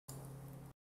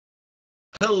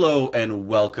Hello and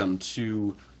welcome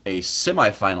to a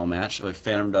semifinal match of a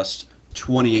Phantom Dust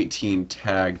 2018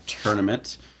 tag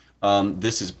tournament.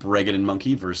 This is Bregan and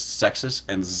Monkey versus Zexxus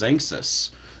and Xanxus.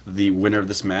 The winner of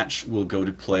this match will go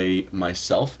to play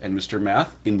myself and Mr.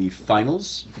 Math in the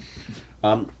finals.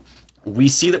 We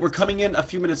see that we're coming in a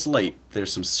few minutes late.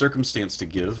 There's some circumstance to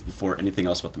give before anything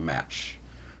else about the match.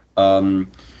 The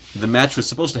match was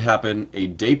supposed to happen a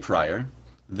day prior.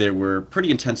 There were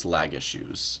pretty intense lag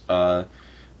issues.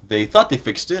 They thought they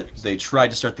fixed it. They tried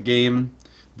to start the game.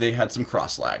 They had some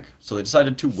cross lag, so they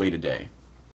decided to wait a day.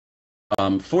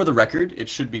 For the record, it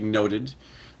should be noted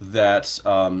that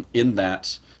in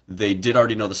that they did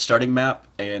already know the starting map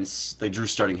and they drew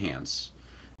starting hands.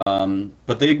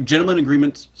 But the gentleman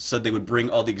agreement said they would bring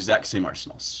all the exact same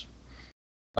arsenals.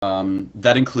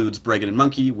 That includes Bregan and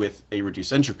Monkey with a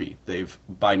reduced entropy. They've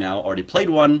by now already played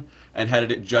one and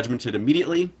had it judgmented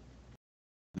immediately.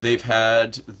 They've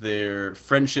had their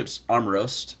friendships arm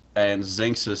roast, and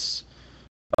Xanxus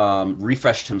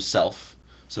refreshed himself.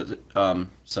 So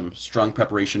some strong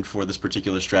preparation for this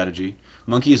particular strategy.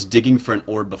 Monkey is digging for an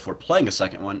orb before playing a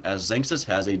second one, as Xanxus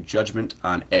has a judgment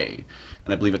on A,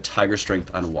 and I believe a tiger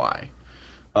strength on Y.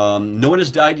 No one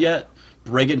has died yet.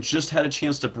 Bregan just had a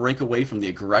chance to break away from the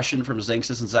aggression from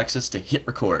Xanxus and Zexxus to hit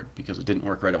record, because it didn't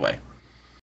work right away.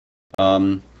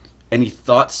 Any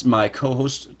thoughts, my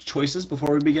co-host choices,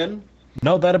 before we begin?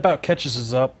 No, that about catches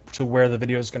us up to where the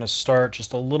video is going to start.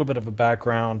 Just a little bit of a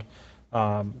background.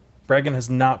 Bregan has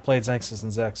not played Xanxus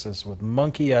and Zexxus with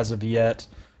Monkey as of yet,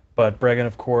 but Bregan,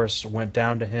 of course, went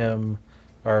down to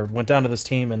this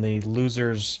team in the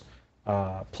losers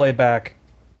playback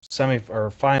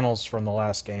finals from the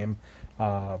last game.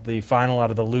 The final out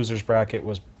of the losers bracket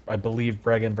was, I believe,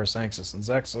 Bregan versus Xanxus and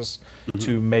Zexxus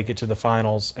to make it to the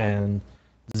finals, and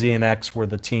Z and X were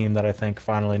the team that I think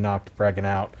finally knocked Bregan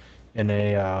out in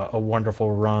a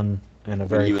wonderful run and a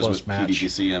very close match.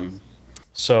 PDGCM.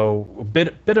 So a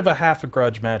bit of a half a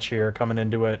grudge match here coming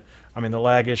into it. I mean, the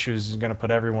lag issues is going to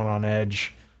put everyone on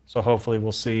edge. So hopefully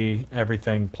we'll see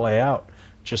everything play out.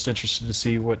 Just interested to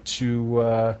see what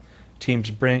two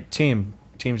teams bring.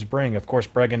 Of course,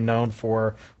 Bregan known for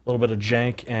a little bit of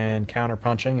jank and counter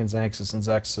punching, and Xanxus and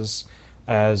Zexxus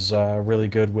as really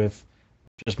good with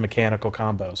just mechanical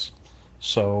combos.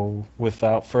 So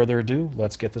without further ado,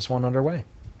 let's get this one underway.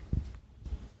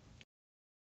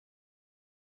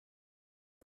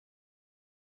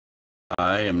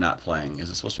 I am not playing.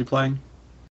 Is it supposed to be playing?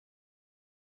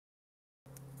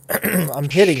 I'm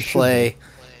hitting play.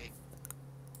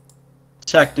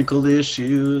 Technical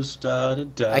issues.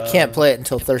 I can't play it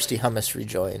until Thirsty Hummus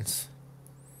rejoins.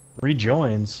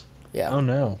 Rejoins? Yeah. Oh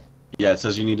no. Yeah, it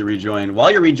says you need to rejoin.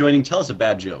 While you're rejoining, tell us a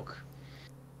bad joke.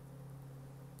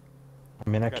 I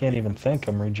mean, I can't even think.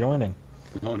 I'm rejoining.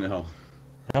 Oh no.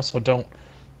 I also don't.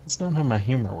 It's not how my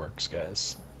humor works,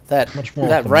 guys. That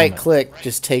right click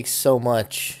just takes so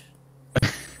much.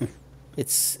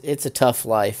 It's a tough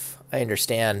life. I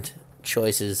understand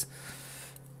choices.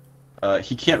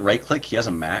 He can't right click. He has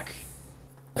a Mac.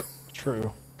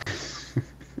 True.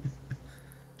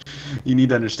 You need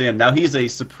to understand. Now he's a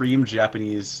supreme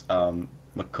Japanese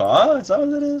macaw? Is that what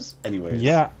it is? Anyways.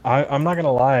 Yeah, I'm not going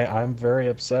to lie. I'm very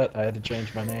upset. I had to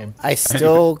change my name. I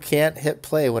still can't hit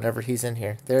play whenever he's in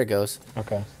here. There it goes.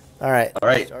 Okay. All right.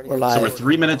 We're live. So we're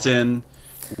 3 minutes in.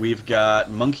 We've got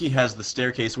Monkey has the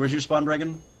staircase. Where's your spawn,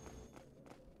 Bregan?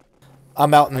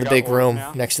 I'm out in the big room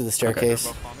next to the staircase.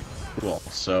 Okay. Cool.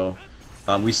 So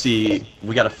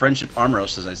we got a friendship arm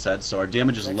roast, as I said. So our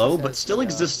damage is low, but still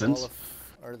existent.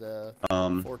 Or the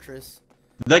fortress.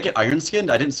 Did that get iron skinned?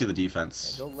 I didn't see the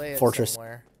defense. Fortress.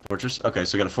 Fortress? Okay,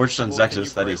 so we got a fortress on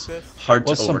Zexxus. That is hard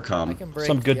to overcome.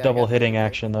 Some good double hitting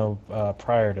action, though,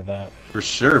 prior to that. For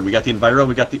sure. We got the Enviro,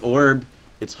 we got the orb.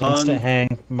 It's hung. Instant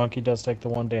hang. Monkey does take the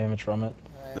 1 damage from it.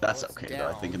 That's okay, though,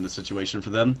 I think, in this situation for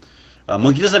them.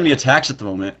 Monkey doesn't have any attacks at the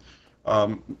moment.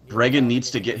 Bregan needs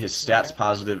to get his stats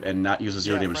positive and not use a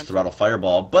 0 damage throttle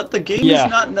fireball, but the game is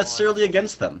not necessarily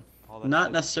against them.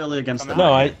 Not necessarily against them.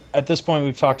 No, at this point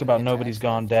we've talked about nobody's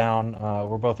gone down.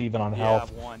 We're both even on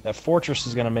health. That fortress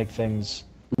is going to make things...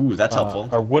 Ooh, that's helpful.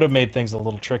 Or would have made things a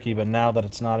little tricky, but now that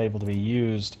it's not able to be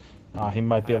used, he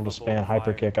might be able to spam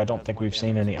hyper kick. I don't think we've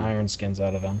seen any iron skins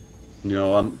out of him. You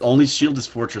know, only shield is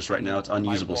fortress right now. It's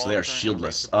unusable, so they are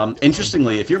shieldless.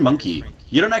 Interestingly, if you're Monkey,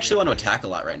 you don't actually want to attack a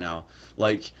lot right now.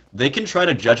 Like, they can try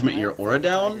to judgment your aura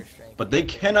down, but they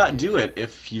cannot do it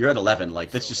if you're at 11.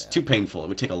 Like, that's just too painful. It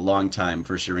would take a long time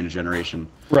for your regeneration.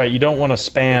 Right, you don't want to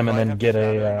spam and then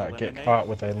get caught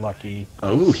with a lucky...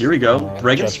 Oh, here we go.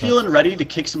 Bregan's feeling ready to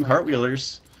kick some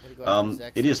cartwheelers.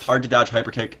 It is hard to dodge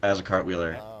hyperkick as a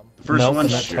cartwheeler. First Nope, one,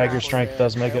 and that sure. Tiger Strength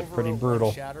does make it pretty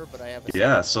brutal.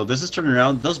 Yeah, so this is turning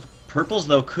around. Those purples,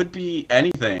 though, could be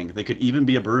anything. They could even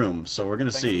be a broom, so we're going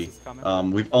to see.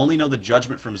 We've only know the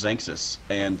Judgment from Xanxus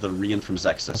and the Rian from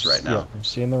Zexxus right now. Yeah, I'm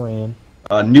seeing the Rian.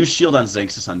 New shield on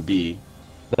Xanxus on B.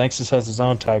 Xanxus has his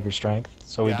own Tiger Strength,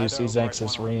 so we do see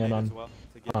Xanxus Rian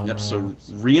on Yep, so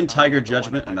Rian, Tiger,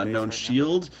 Judgment, and Unknown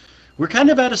Shield. We're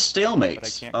kind of at a stalemate.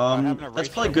 That's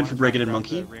probably good for Bregan and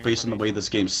Monkey, based on the way this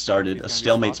game started. A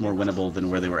stalemate's more winnable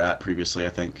than where they were at previously, I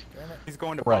think. He's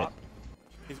going to Right. pop.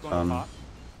 He's going to pop.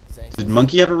 Did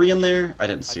Monkey have a Rian there? I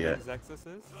didn't see it.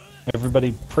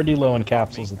 Everybody pretty low in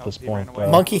capsules at this point.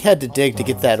 Monkey had to dig to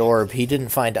get that orb. He didn't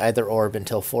find either orb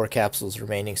until 4 capsules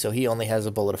remaining, so he only has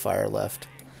a bullet of fire left.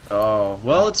 Oh,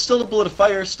 well, it's still a bullet of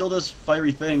fire, still does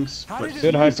fiery things. But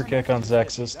Good hyper kick on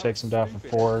Zexxus, takes him down for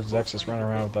 4. Zexxus running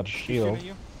around without a shield.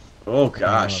 Oh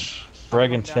gosh.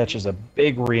 Bregan catches a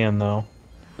big Rian though.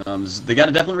 They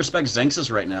gotta definitely respect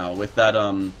Xanxus right now with that,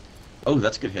 oh,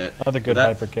 that's a good hit. Another good that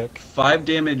hyper kick. 5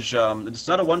 damage, it's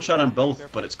not a one-shot on both,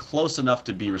 but it's close enough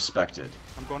to be respected.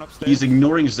 I'm going upstairs. He's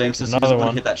ignoring Xanxus, he Another doesn't want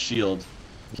one. to hit that shield.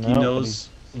 He No, but knows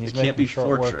he's it can't be making short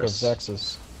work of Fortress.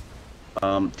 Zexxus.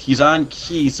 He's on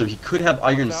key, so he could have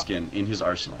Iron Skin in his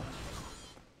arsenal.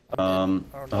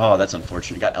 Oh, that's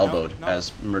unfortunate. He got elbowed,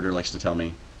 as Murder likes to tell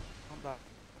me.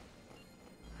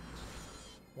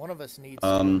 One of us needs.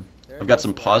 I've got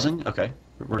some pausing. Okay,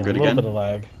 we're good A little again. bit of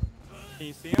lag.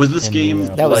 Was this In game?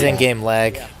 the, That was like- in-game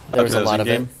lag. There was Okay, a that was lot of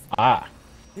it. in-game? Ah,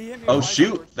 Oh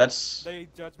shoot, that's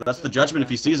the Judgment if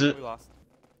he sees it.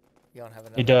 You don't have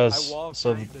enough. he does.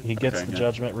 So he gets Okay, the yeah.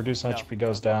 Judgment. Reduced entropy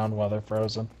goes down while they're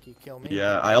frozen. Can you kill me?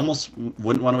 Yeah, I almost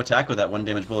wouldn't want to attack with that 1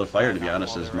 damage bullet of fire, to be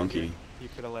honest, as Monkey. He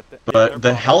could've let But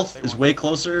the health is way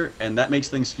closer, and that makes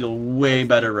things feel way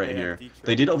better right here.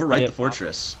 They did overwrite Yeah. the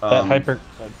fortress. That hyper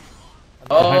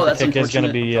Oh, that's kick is going to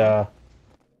unfortunate.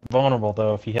 be vulnerable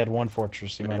though. If he had one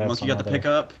fortress, he might have Monkey some got the other-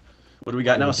 pickup. What do we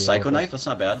got now? A Would be Psycho over. Knife? That's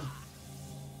not bad.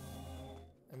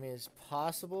 I mean, it's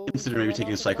possible. Consider maybe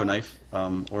taking a Psycho Knife,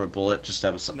 or a bullet, just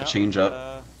to have a change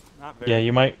up. Yeah,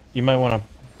 you might want to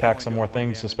pack some more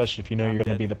things, especially if you know you're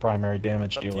going to be the primary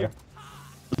damage Up to you. dealer.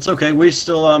 It's okay. We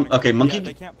still okay. Monkey,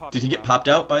 they can't pop did he you get out. popped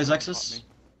out by Zexxus?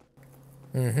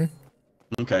 Mm-hmm.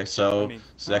 Okay, so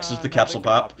Zexxus the capsule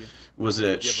pop. Was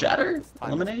it Shatter?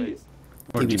 Eliminate?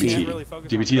 Or DBT. DBT?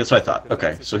 DBT, that's what I thought.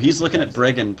 Okay, so he's looking at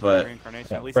Bregan, but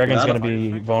Yeah, Bregan's going to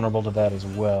be vulnerable to that as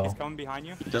He's well. coming behind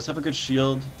you. he does have a good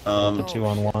shield. The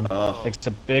 2-on-1. Oh. Takes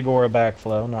a big aura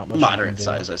backflow, not much. Moderate you can do.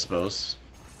 size, I suppose.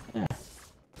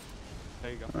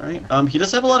 There you go. Alright, he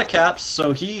does have a lot of caps,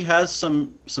 so he has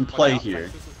some play Watch out, here.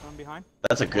 Xanxus is coming behind.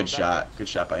 That's a good shot. Good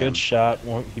shot by him. Good shot.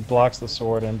 Well, he blocks the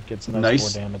sword and gets a nice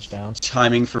Nice. 4 damage down.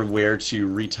 Timing for where to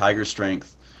re-Tiger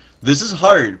Strength. This is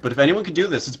hard, but if anyone can do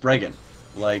this, it's Bregan.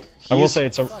 Like, I will he's- say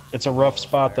it's a rough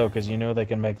spot though, because you know they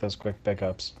can make those quick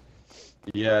pickups.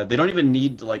 yeah, they don't even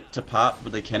need like to pop,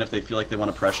 but they can if they feel like they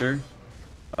want to pressure.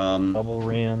 Double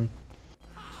Rian,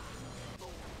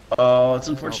 Oh, it's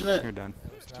You're unfortunate. done.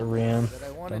 to Rian. That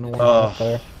I wanted Don't know to what Oh. happened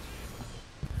there.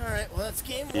 Alright, well, that's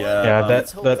game one. Yeah, Yeah,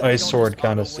 Let's that hope they ice don't sword just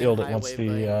kind of auto-win sealed it once highway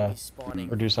the by spawning.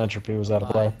 reduced entropy was out of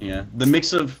play. Yeah, the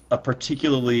mix of a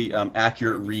particularly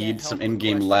accurate read, some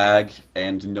in-game lag,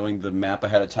 and knowing the map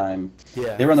ahead of time.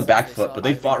 Yeah. They were on the back foot, but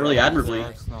they fought really admirably.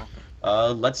 Arsenal.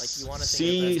 Let's Like, you wanna think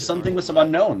see the best something of with some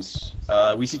unknowns.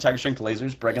 We see Tiger Strength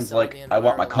lasers. Bregan's like, I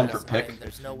want my comfort pick,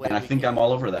 and I think I'm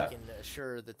all over that. We can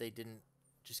assure that they didn't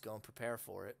just go and prepare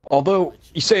for it. Although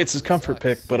you say it's his comfort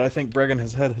pick, but I think Bregan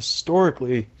has had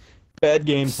historically bad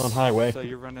games on highway. So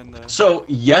you're running the. So,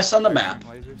 yes on the map.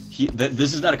 lasers?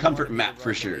 This is not a comfort map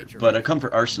for sure, but a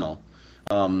comfort arsenal.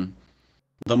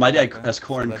 Though my dad has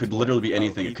corn could literally be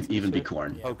anything. It could even be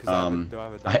corn. Oh, 'cause I have a- do I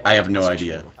have a- I have no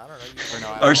idea. I don't know. Or no,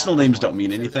 I have Arsenal a- names don't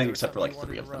mean anything except for like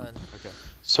 3 of them. Okay.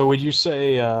 So would you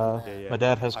say yeah. my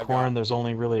dad has I've corn? got- There's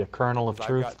only really a kernel of I've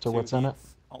truth got to 2 what's in it?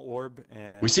 heats, an orb,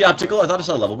 and We see optical. I thought I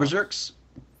saw level berserks.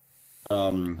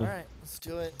 Alright, let's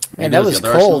do it. Maybe Man, that that's was the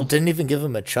other cold. Arsenal. Didn't even give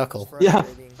him a chuckle. Yeah.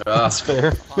 That's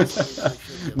fair.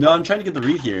 No, I'm trying to get the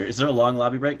read here. Is there a long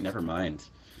lobby break? Never mind.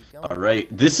 All right,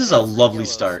 this is a lovely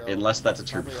start, unless that's a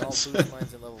turbulence.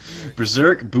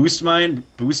 Berserk, boost mine.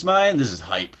 This is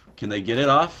hype. Can they get it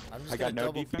off? I got no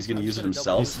defense. He's gonna use it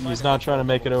himself. He's not trying to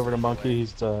make it over to Monkey.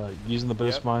 He's using the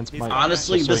boost Yep. mines. He's- Might-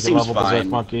 Honestly, just so this he can seems level berserk fine.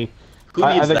 Monkey. Who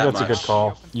I needs think that that's a good much?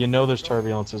 call. You know there's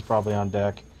turbulences probably on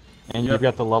deck, and Yep. you've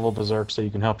got the level berserk, so you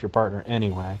can help your partner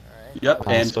anyway. Yep,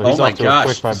 and so oh he's my off to a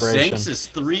quick gosh, vibration. Xanxus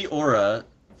 3 aura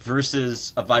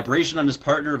versus a vibration on his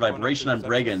partner, a vibration on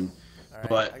Bregan.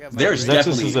 But there's Zexxus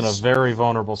definitely is in a very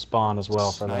vulnerable spawn as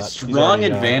well for that. He's strong already,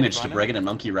 advantage to Bregan and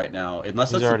Monkey right now, unless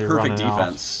he's that's the already perfect running off.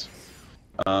 defense.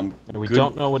 We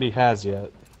don't know what he has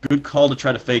yet. Good call to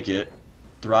try to fake it.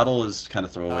 Throttle is kind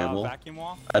of throwawayable. Vacuum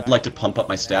wall. I'd like to pump up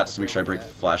my stats to make sure I break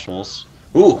flash holes.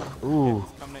 Ooh! Ooh.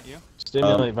 Coming at you.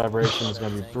 Stimulate vibration is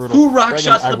going to be brutal. Who rock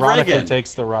shots the ironically Bregan?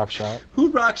 takes the rock shot. Who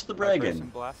rocks the Vibration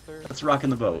Bregan? blaster. That's rocking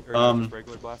the boat. Or just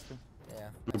regular blaster. Yeah.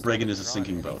 Bregan is a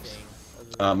sinking boat.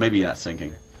 Maybe not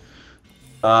sinking.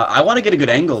 I want to get a good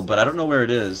angle, but I don't know where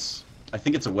it is. I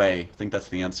think it's away. I think that's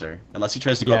the answer. Unless he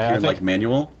tries to go up here in like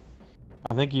manual.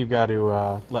 I think you've got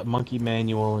to let Monkey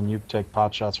manual and you take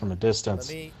pot shots from a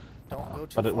distance.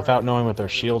 But without knowing what their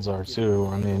shields are too.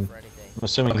 I mean, I'm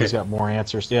assuming he's got more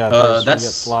answers. Yeah, that's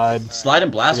slide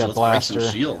and blaster. Let's blaster. break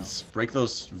some shields. Break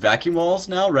those vacuum walls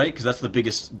now, right? Because that's the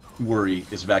biggest worry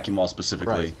is vacuum wall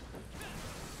specifically.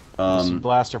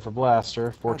 Blaster for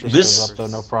blaster. Fortress this goes up though,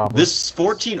 no problem. This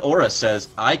 14 aura says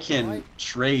I can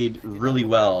trade really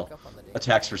well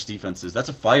attacks versus defenses. That's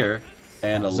a fire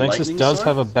and a lightning Xanxus does sword?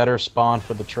 have a better spawn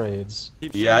for the trades.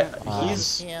 Yeah,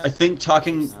 he's I think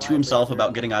talking to himself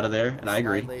about getting out of there, and I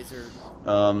agree.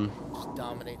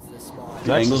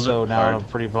 Xanxus though now in a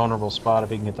pretty vulnerable spot if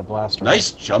he can get the blaster.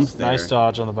 Nice jump there. Nice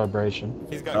dodge on the vibration.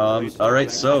 Alright,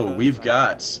 so we've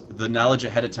got the knowledge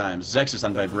ahead of time. Zexxus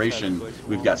on vibration.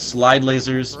 We've got slide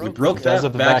lasers. We broke that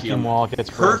vacuum wall.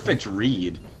 Gets perfect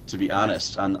read, to be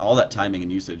honest, on all that timing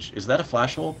and usage. Is that a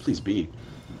flash hole? Please be.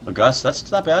 Gus,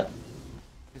 that's not bad.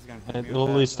 And it'll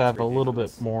at least have a little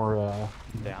bit more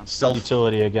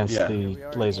utility against the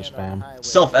laser spam.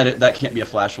 Self-edit, that can't be a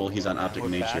flash hole, he's on optic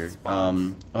nature.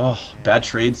 Bad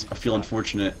trades, I feel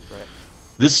unfortunate.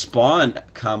 This spawn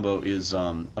combo is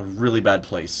a really bad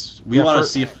place. We want to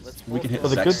see if we can hit For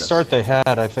the Zexxus. good start they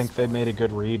had, I think they made a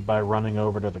good read by running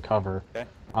over to the cover.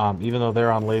 Even though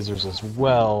they're on lasers as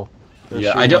well,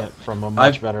 they're shooting it from a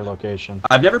much better location.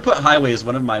 I've never put highway as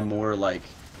one of my more, like,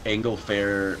 angle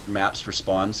fair maps for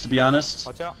spawns, to be honest.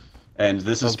 Watch out. And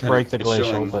this is kind break of the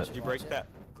glacial, showing Did you break that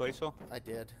glacial? I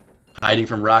did. hiding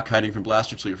from rock, hiding from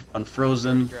blaster, so you're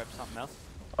unfrozen. Grab something else.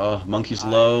 Oh, Monkey's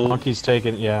low. Monkey's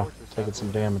taking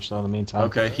some damage though in the meantime.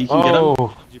 Okay, he can get him.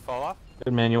 Did you fall off?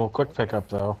 Good manual, quick pickup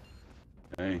though.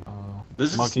 Hey.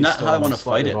 This is Monkey's not still how I in want a to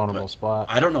fight it. vulnerable But spot.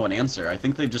 I don't know an answer. I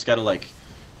think they've just got to like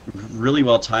really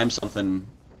well time something.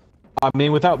 I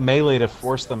mean, without melee to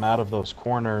force them out of those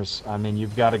corners, I mean,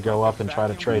 you've got to go up and try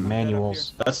to trade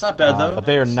manuals. That's not bad though. But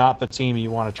they are not the team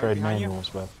you want to trade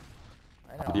manuals with.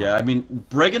 Yeah, I mean,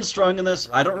 Bregan's strong in this.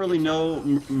 I don't really know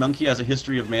Monkey has a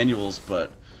history of manuals,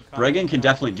 but Bregan can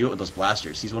definitely do it with those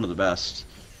blasters. He's one of the best.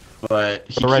 But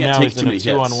he right can't now take he's too in many a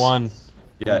 2-on-1. hits.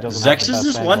 Yeah, Zexxus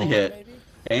is one hit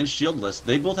and shieldless.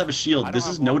 They both have a shield. This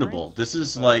is notable. This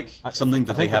is like something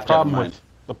that they have to have in mind.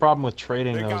 The problem with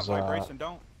trading those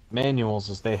manuals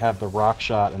is they have the rock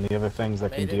shot and the other things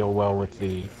that can deal well with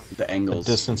the angles,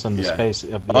 the distance and the space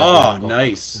of the angle.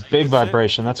 Nice. Big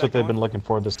vibration. That's what they've been looking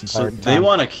for this entire time. They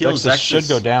want to kill Zexxus. Should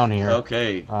go down here.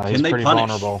 Okay. He's pretty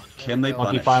vulnerable. Can they punish?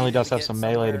 Monkey finally does have some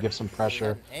melee to give some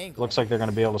pressure. Looks like they're going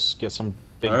to be able to get some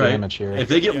big damage here. If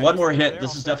they get one more hit,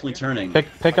 this is definitely turning.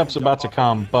 Pickup's about to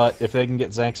come, but if they can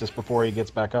get Xanxus before he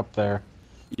gets back up there.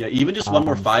 Yeah, even just one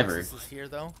more fiver.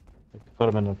 Put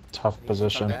him in a tough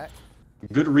position.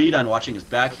 Good read on watching his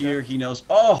back here. He knows.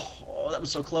 Oh, that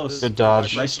was so close. Good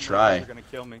dodge. Nice try.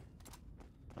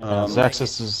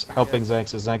 Zexxus is helping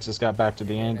Xanxus. Xanxus got back to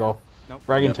the angle.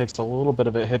 Bregan takes a little bit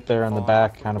of a hit there in the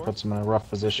back, kind of puts him in a rough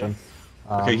position.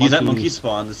 Okay, he's at Monkey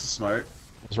spawn. This is smart.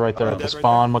 He's right there at the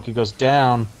spawn. Monkey goes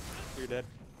down. You're dead.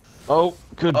 Oh,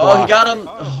 good block. Oh, he got him.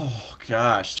 Oh,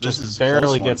 gosh. This is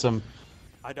barely gets him.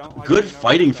 Good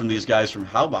fighting from these guys from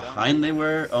how behind they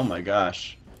were. Oh, my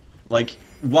gosh. Like,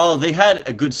 while they had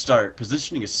a good start,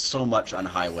 positioning is so much on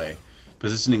highway.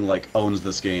 Positioning, like, owns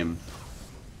this game.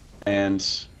 And...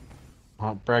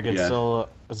 Bregan still...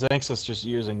 Xanxus just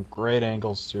using great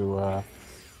angles to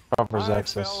cover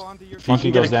Zexxus.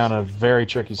 Monkey goes down a very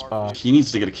tricky spot. He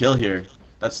needs to get a kill here.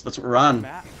 That's what we're on.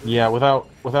 Yeah,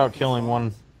 without killing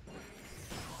one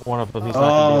of them, he's not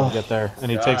going to be able to get there.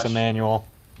 And he takes a manual.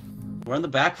 We're on the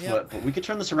back foot, but we could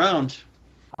turn this around.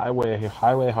 Highway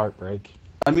heartbreak.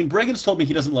 I mean, Bregan's told me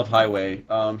he doesn't love highway.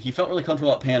 He felt really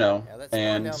comfortable at Pano,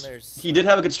 and he did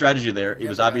have a good strategy there. It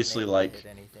was obviously like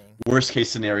worst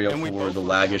case scenario for the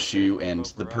lag issue and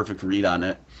the perfect read on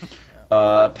it.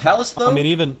 Palace though. I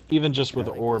mean, even just with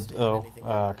Orb though,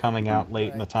 coming out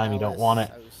late in the time you don't want it.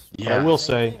 Yeah. But I will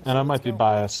say, and I might be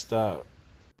biased.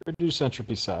 Reduced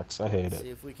entropy sucks. I hate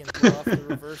it.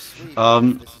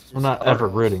 I'm not ever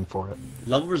rooting for it.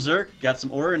 Level Berserk got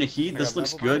some aura and a heat. This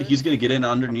looks good. He's gonna get in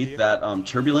underneath that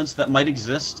turbulence that might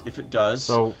exist if it does.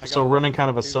 So running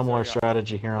kind of a similar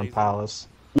strategy here on Palace.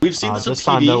 We've seen this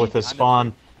time though with his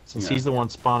spawn Since Yeah. he's the one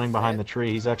spawning behind the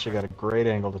tree, he's actually got a great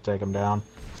angle to take him down.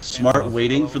 Smart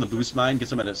waiting for the boost mine,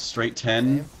 gets him at a straight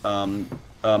 10.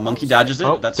 Monkey dodges it.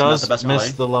 Oh, That's not does the best miss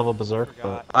play. the level berserk,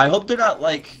 but I hope they're not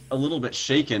like a little bit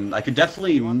shaken. I could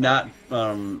definitely not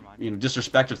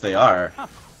disrespect if they are,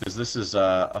 because this is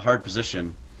a hard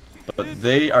position. But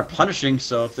they are punishing,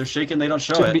 so if they're shaken, they don't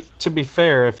show it. to be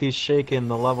fair, if he's shaken,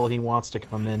 the level he wants to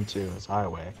come into is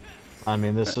highway. I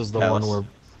mean, this is the Palace. one where.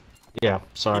 Yeah,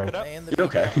 sorry. You're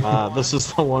okay. This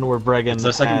is the one where Bregan Is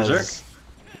that second has berserk?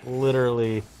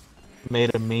 literally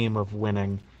made a meme of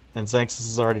winning, and Xanxus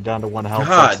is already down to 1 health.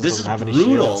 God, Xanxus this is doesn't have any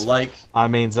brutal. shields. Like I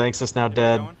mean, Xanxus now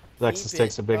dead. Xanxus Keep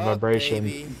takes a big it up, vibration.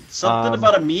 baby. something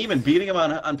about a meme and beating him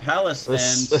on Palace, and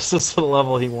This is the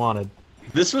level he wanted.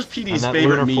 this was And PD's that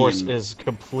favorite Lunar meme. Force is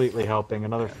completely helping.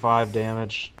 Another 5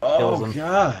 damage. Kills Oh him.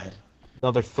 God!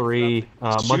 Another 3.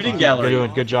 Shooting Monkey gallery. doing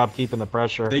a good job keeping the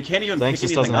pressure. They can't even pick Xanxus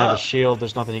anything doesn't have a up. shield.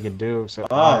 There's nothing he can do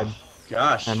except hide. Oh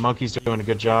gosh! And Monkey's doing a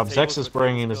good job. Zexxus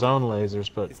bringing his own lasers,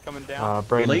 but He's coming down.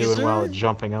 Bregan doing well Laser? at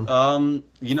jumping him.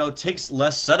 Takes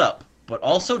less setup, but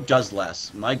also does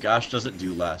less. My gosh, does it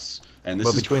do less? And this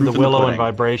But is between the proof in Willow and pudding.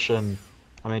 Vibration,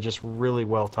 I mean, just really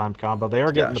well-timed combo. They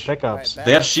are getting Gosh. the pickups. Right,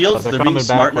 They have shields. They're They're being coming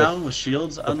smart back now with with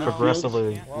shields on with the field.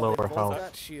 progressively Well, lower they both health.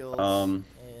 got shields, Um,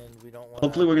 and we don't wanna-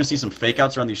 Hopefully, we're gonna see some fake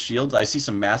outs around these shields. I see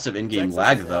some massive in-game Zexxus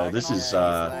lag is though. lagging This on is the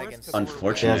lagging so Yeah,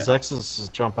 unfortunate. Zexxus is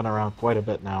jumping around quite a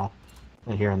bit now.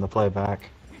 And here in the playback.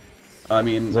 I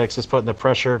mean, Zexxus putting the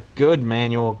pressure. Good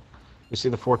manual. You see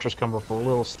the fortress come up a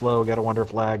little slow. Gotta wonder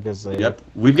if lag is a... yep,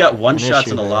 we've got one An shots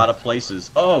issue in a there. lot of places.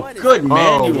 Oh, What is- good Oh,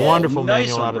 manual. wonderful nice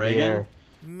manual one, out of the Bregan. air.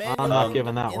 Manual I'm not Um,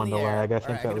 giving that in one the to air. lag. I think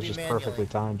Alright, that gonna was be just manually. perfectly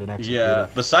timed and executed. Yeah.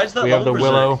 Besides that, We have the level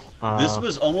Willow. berserk, this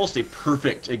was almost a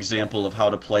perfect example of how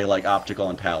to play like Optical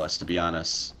and Palace. To be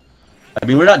honest, I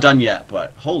mean we're not done yet,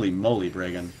 but holy moly,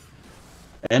 Bregan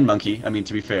and Monkey. I mean,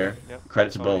 to be fair, Yep.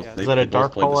 credit to Oh, both. yeah. They- Is that a they both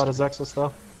dark played pull this- out of Zexxus,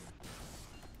 though?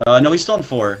 No, he's still on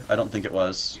 4. I don't think it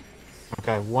was.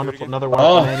 Okay, wonderful. again. Another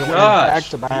Oh wonderful manual. and gosh, Back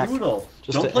to back. brutal.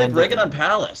 Just Don't to play end Bregan it. on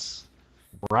Palace.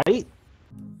 Right?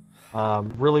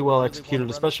 Really well executed,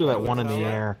 especially that one in the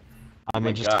air. I mean,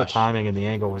 my just the gosh. timing in the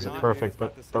angle was perfect.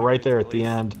 But right there at the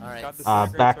end,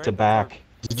 Alright. back to back,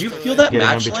 Did you feel that getting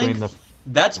in match between length? the.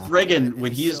 That's Bregan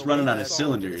when he is running on his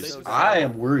cylinders. I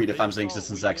am worried if I'm Xanxus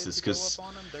and Zexxus because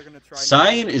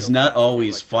Sign is not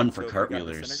always fun for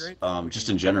cartwheelers. Just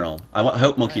in general. I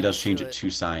hope Monkey does change it to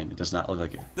Sign. It does not look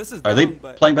like it. This is Are they dumb,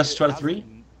 but playing best of it 2 out of 3? hasn't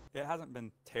been- It hasn't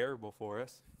been terrible for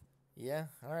us. Yeah.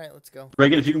 All right. Let's go.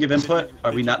 Bregan, if you can give input,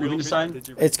 are we not moving to Sign?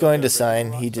 It's going to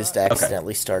sign. He just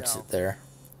accidentally starts it there.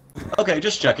 Okay,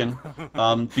 just checking.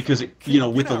 Because it,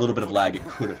 with a little bit of lag, it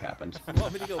could have happened.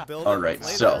 Want me to go build All it right,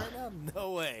 later so- right now?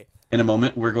 No way. In a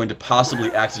moment, we're going to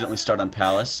possibly accidentally start on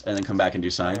Palace and then come back and do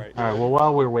Sign. Alright, All right. Well,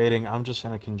 while we're waiting, I'm just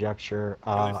gonna conjecture.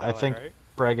 I think right? You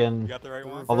Bregan, got the right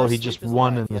one? although he Reverse just sweep is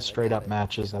won live, in yeah, the they straight-up got it.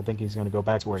 matches, I think he's gonna go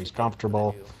back to where he's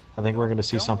comfortable. I think we're gonna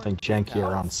see something janky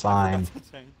around Sign.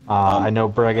 I know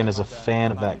Bregan is a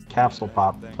fan of that capsule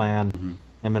pop plan.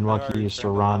 Him and Monkey used to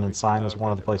run, and Sign is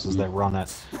one of the places they run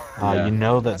it. Yeah. You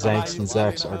know that Xanx and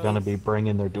Zex are going to be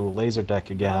bringing their dual laser deck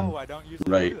again. No, I don't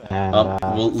usually Right. do that. And,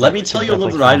 Well, let me tell you a little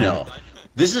bit what I know.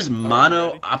 This is mono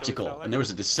Ready? optical, and there was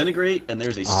a disintegrate, and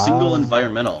there's a single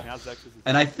environmental. Now Zexxus is-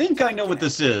 And I think I know what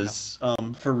this is,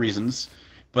 for reasons,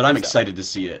 but I'm excited to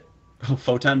see it. Oh,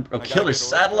 Photon, killer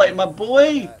satellite, my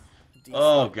boy!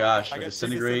 Oh gosh, I a got two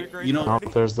disintegrate. disintegrate. Oh,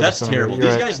 there's the That's disintegrate. terrible. You're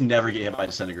These right. guys never get hit by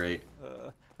disintegrate.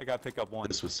 I gotta pick up one.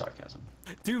 This was sarcasm.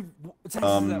 Dude, Zexxus is at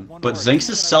one But more. Xanx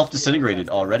is self-disintegrated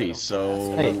already,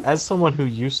 so... Hey, as someone who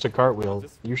used to cartwheel,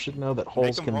 you should know that Make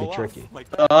holes them can be roll off tricky. like-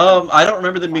 I don't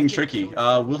remember them being tricky.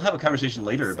 We'll have a conversation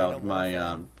later about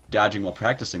my dodging while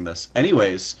practicing this.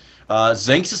 Anyways,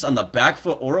 Xanxus on the back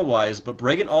foot aura-wise, but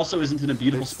Bregan also isn't in a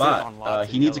beautiful They sit on spot. lots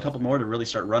of He needs a yellows, couple man. more to really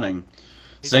start running.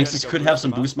 He's gonna Xanxus go could boost have some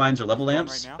them up. boost mines or level Going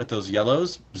lamps right now. with those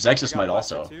yellows. Zexxus got might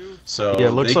Blaster also. too. So Yeah,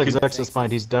 it looks they like could- Zex's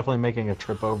mind. He's definitely making a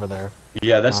trip over there.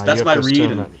 Yeah, that's You that's have my to read,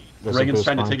 assume and that there's a Bregan's boost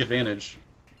trying to mine. take advantage.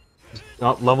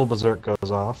 Oh, level berserk goes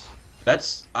off.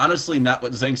 That's honestly not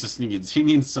what Xanxus needs. He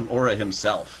needs some aura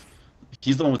himself.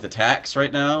 He's the one with attacks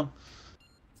right now.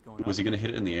 It's going Was up. he gonna hit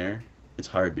it in the air? It's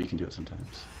hard, but you can do it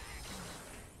sometimes.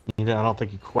 I don't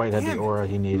think he quite had the aura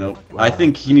he needed. Nope. I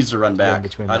think he needs to run back.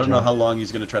 between I the don't know jump. how long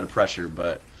he's gonna try to pressure,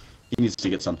 but he needs to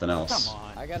get something else. Come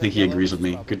on. I think he agrees with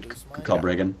me. Good call,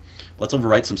 Bregan. Let's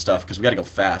overwrite some stuff because we gotta go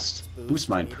fast. Boost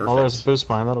mine, Oh, there's a perfect. boost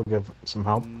mine. That'll give some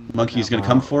help. Monkey's gonna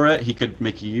come for it. He could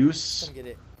make use. Get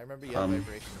it. I remember you had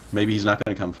vibration. Maybe he's not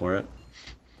gonna come for it.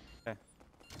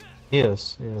 He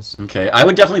is. He is. Okay, I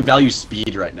would definitely value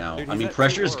speed right now. Dude, I he's mean, at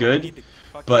pressure 2 is ore. We good, need to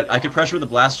fucking but get I could on. pressure with a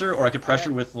blaster, or I could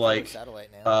pressure with like Satellite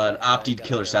now. an opti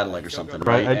killer satellite or something,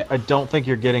 Right. right? I don't think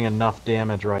you're getting enough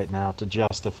damage right now to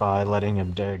justify letting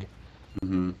him dig.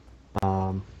 Mm-hmm.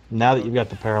 Now that you've got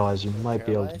the paralyze, you might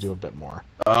be able to do a bit more.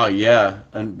 Oh yeah,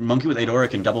 and Monkey with 8 aura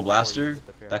can double blaster.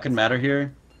 That could matter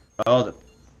here. Oh, the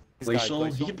glacial.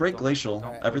 He can break glacial.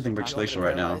 Everything breaks glacial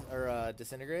right now. Or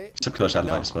disintegrate. Except killer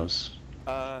satellite, I suppose.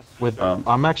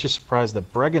 I'm actually surprised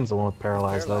that Bregan's the one with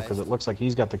paralyzed though, because it looks like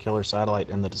he's got the killer satellite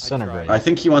and the disintegrate. I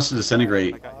think he wants to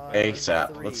disintegrate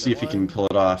ASAP. Let's see if he can pull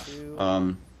it off.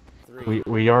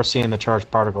 We are seeing the charged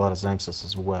particle out of Xanxus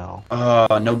as well.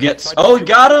 No gets. Oh, he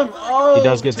got him! Oh, He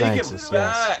does get take it Xanxus, yes.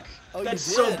 back. That's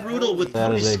so brutal with That how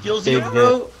many is a skills he big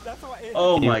wrote.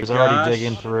 Oh He my was gosh. already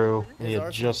digging through. He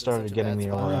had just started getting the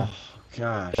aura. Oh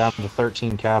gosh. Down to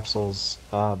 13 capsules.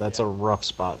 That's a rough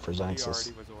spot for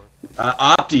Xanxus.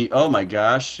 Opti. Oh my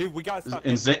gosh. Dude, we gotta stop.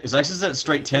 And Zexxus is at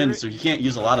straight 10, so he can't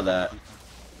use a lot of that.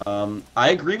 I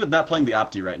agree with not playing the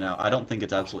Opti right now. I don't think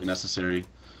it's absolutely necessary.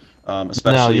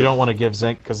 Especially No, you don't want to give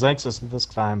because Xanxus this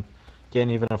time can't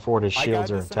even afford his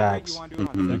shields or attacks.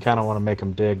 You kind of want to make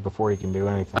him dig before he can do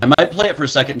anything. I might play it for a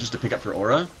second just to pick up for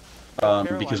aura,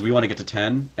 because we want to get to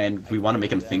 10, and we want to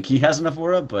make him think he has enough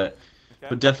aura, but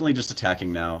definitely just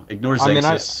attacking now. Ignore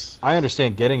Zexxus. I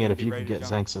understand getting it if you can get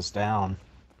Xanxus down.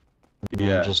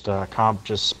 Yeah. Just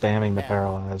just spamming the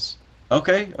paralyze.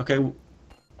 Okay.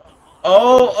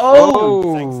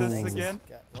 Oh! Zexxus again?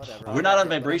 We're not on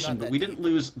vibration, but we didn't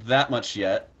lose that much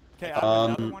yet.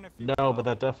 No, but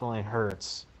that definitely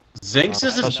hurts. Xanxus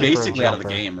is Especially for a basically out of the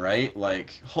jumper. game, right?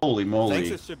 Like, holy moly.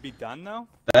 Zexxus should be done though.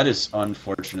 That is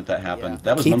unfortunate that happened.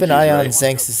 That was Keep an Monkey's, eye on right?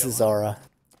 Xanxus's aura.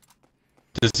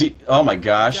 Does he? Oh my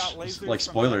gosh! Like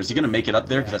spoiler, is he gonna make it up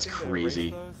there? Cause that's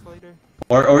crazy.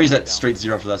 Or he's at straight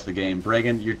 0 for the rest of the game.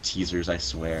 Bregan, you're teasers, I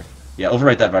swear. Yeah,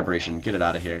 overwrite that vibration. Get it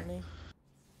out of here.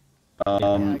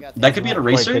 That could be an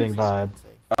Quite eraser. hitting vibe.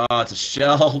 Oh, it's a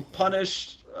shell.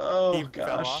 Punished. Oh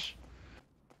gosh.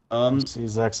 See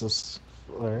Zexxus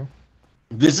there.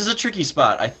 This is a tricky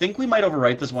spot. I think we might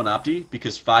overwrite this one opti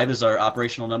because 5 is our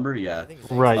operational number. Yeah.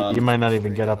 Right, you might not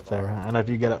even get up there. And if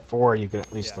you get at 4, you could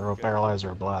at least throw a paralyzer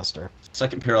or a blaster.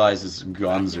 Second paralyze is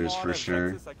Gonzers for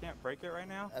sure. I can't break it right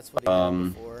now. That's what he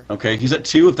did before. Okay, he's at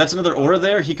 2. If that's another aura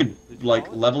there, he could like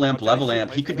level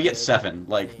amp. He could be at 7.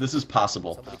 Like this is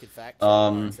possible. Somebody could fact check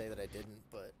and say that I didn't,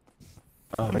 but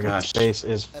Oh my Like gosh. its base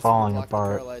is that's what falling blocked the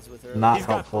apart. paralyze with her. Not He's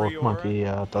got helpful if 3 ore. Monkey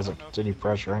doesn't continue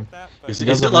pressuring. Is He it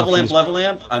doesn't level have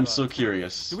amp? to I'm so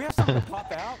curious. Do we have something pop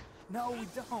out? No, we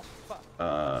don't. Fuck. Uh,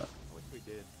 I wish we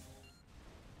did.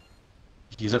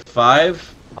 he's at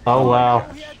 5. Oh wow.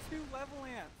 We had 2 level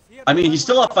amps. He had I mean, one he's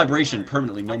still level off vibration amp.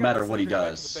 permanently, no I got matter the what he secret back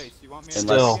to does. the base. You want me to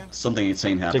Still. Unless again? something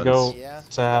insane happens. go Yeah.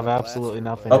 to have absolutely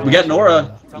nothing. Oh, we got an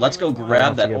aura. Tell me Let's go when you want.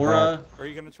 grab that Get aura. Are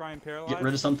you gonna try and paralyze? Get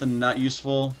rid of something not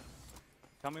useful.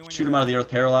 Tell me when Shoot you're him out of the ready. earth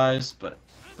paralyzed, but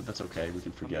that's okay. We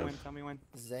can Tell me forgive. when, Tell me when.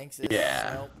 Xanxus.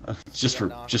 Yeah. Nope. Just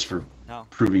for No.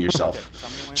 proving yourself. Tell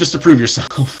me when Just to you're prove ready.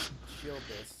 yourself. Shield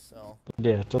this. So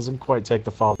Yeah, it doesn't quite take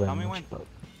the fall Tell me damage. when. But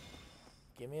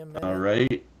give me a minute. All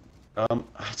right.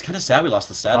 It's kind of sad we lost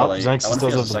the oh, satellite. I Xanxus wonder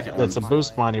if he has a does second it's a one.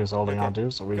 boost mine he was holding Okay. on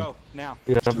to, so we Go now.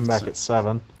 have him back at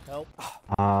 7. Nope.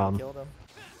 Um, Killed him.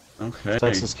 Okay.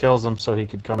 Xanxus kills him so he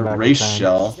could come A back race with 10.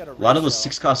 shell. He's got a A lot of race those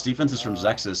shell. 6-cost defenses from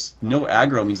Zexxus. No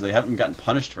aggro means they haven't gotten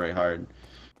punished very hard.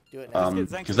 Do it now.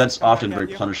 Because that's often very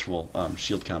punishable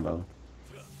shield combo.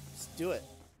 Just do it.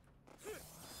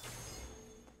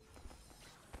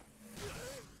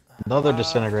 Another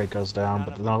disintegrate goes down,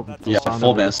 but no. Yeah, Son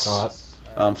full never miss. gets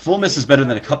caught. Full miss is better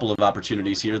than a couple of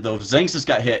opportunities here, though. If Xanxus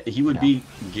got hit, he would be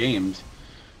gamed.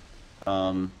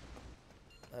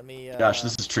 Let me. Gosh,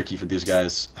 this is tricky for these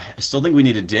guys. I still think we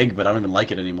need to dig, but I don't even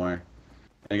like it anymore.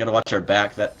 And I gotta watch our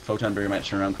back. That photon barrier might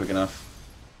turn around quick enough.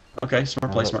 Okay,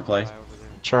 smart play, smart play.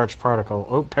 Charged particle.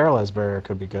 Oh, paralyzed barrier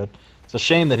could be good. It's a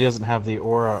shame that he doesn't have the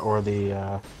aura or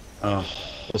the Oh,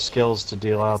 skills to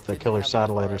deal out the killer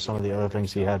satellite or some of the other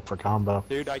things he had for combo.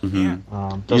 Dude, I Mhm.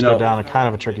 can't. Does You know- go down a kind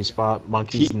of a tricky spot.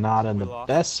 Monkey's He- not in the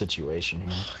best situation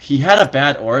here. he had a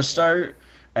bad aura start,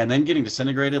 and then getting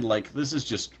disintegrated. Like this is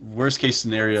just worst case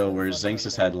scenario where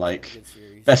Xanxus had like Good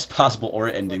series. best possible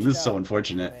aura ending. This is so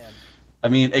unfortunate. Man. I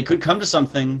mean, it could come to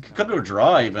something, could come to a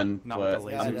draw even, Not but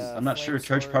with the I'm not sure.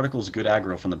 Charge Particle's good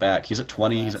aggro from the back. He's at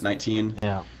 20, he's at 19.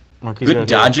 Yeah. Monkey's Good gonna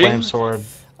do a dodging. flame sword.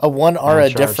 A 1 aura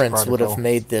charged difference would have particle.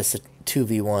 made this a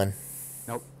 2v1.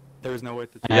 Nope. There was no way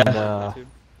to. And, Yeah.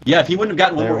 Yeah, if he wouldn't have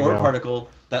gotten one There more we aura go. particle,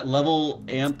 that level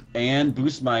amp and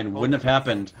boost mine wouldn't have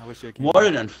happened. I wish I could. What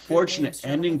an unfortunate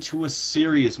ending to a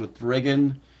series with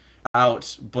Bregan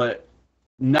out, but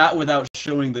not without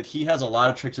showing that he has a lot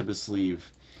of tricks up his sleeve.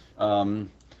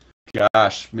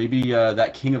 Gosh, maybe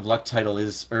that King of Luck title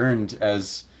is earned,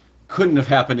 as couldn't have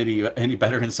happened any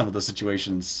better in some of those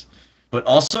situations. But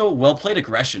also well-played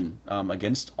aggression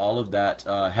against all of that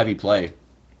heavy play.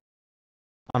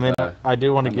 I mean, I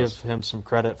do want to give him some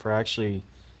credit for actually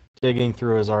digging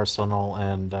through his arsenal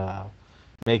and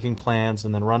making plans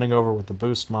and then running over with the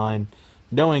boost mine,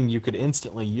 knowing you could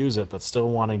instantly use it, but still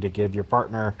wanting to give your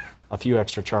partner a few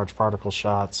extra charged particle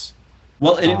shots.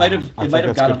 Well, and it might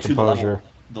have got him to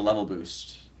the level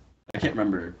boost. I can't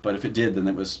remember, but if it did, then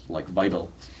it was like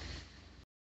vital.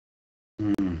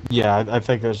 Yeah, I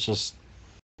think it's just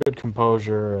good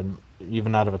composure, and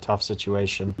even out of a tough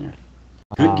situation. Yeah.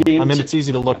 Good game. I mean, it's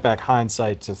easy to look back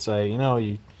hindsight to say,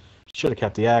 you should have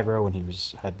kept the aggro when he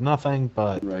had nothing,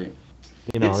 but right.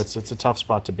 It's a tough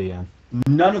spot to be in.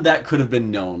 None of that could have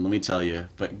been known, let me tell you.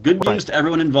 But good news to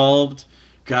everyone involved.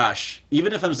 Gosh,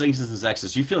 even if I'm Xanxus and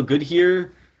Zexxus, you feel good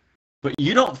here, but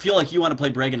you don't feel like you want to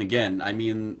play Bregan again. I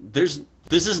mean, this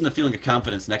isn't a feeling of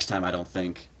confidence next time, I don't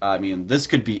think. I mean, this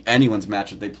could be anyone's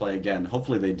match if they play again.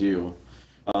 Hopefully they do.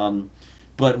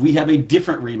 But we have a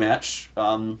different rematch.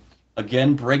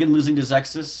 Again, Bregan losing to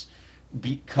Zexxus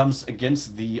comes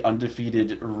against the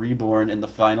undefeated Reborn in the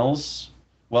finals.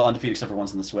 Well, undefeated except for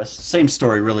once in the Swiss. Same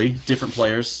story, really. Different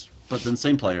players, but then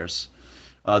same players.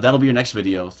 That'll be your next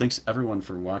video. Thanks, everyone,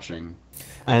 for watching.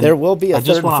 And there will be a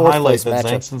third and fourth place matchup.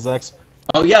 Zexxus and Zex.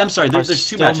 Oh, yeah, I'm sorry. There's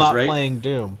two matches, not right? Playing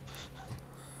Doom.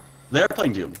 They're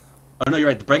playing Doom. Oh, no, you're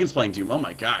right. The Bregan's playing Doom. Oh,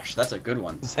 my gosh. That's a good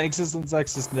one. Zexxus and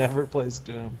Zexxus never plays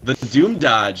Doom. The Doom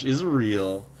dodge is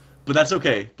real. But that's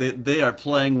okay. They are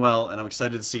playing well, and I'm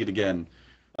excited to see it again.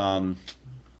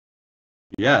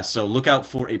 Yeah, so look out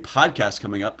for a podcast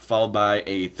coming up, followed by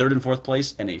a third and fourth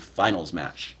place and a finals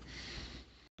match.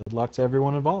 Good luck to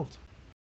everyone involved.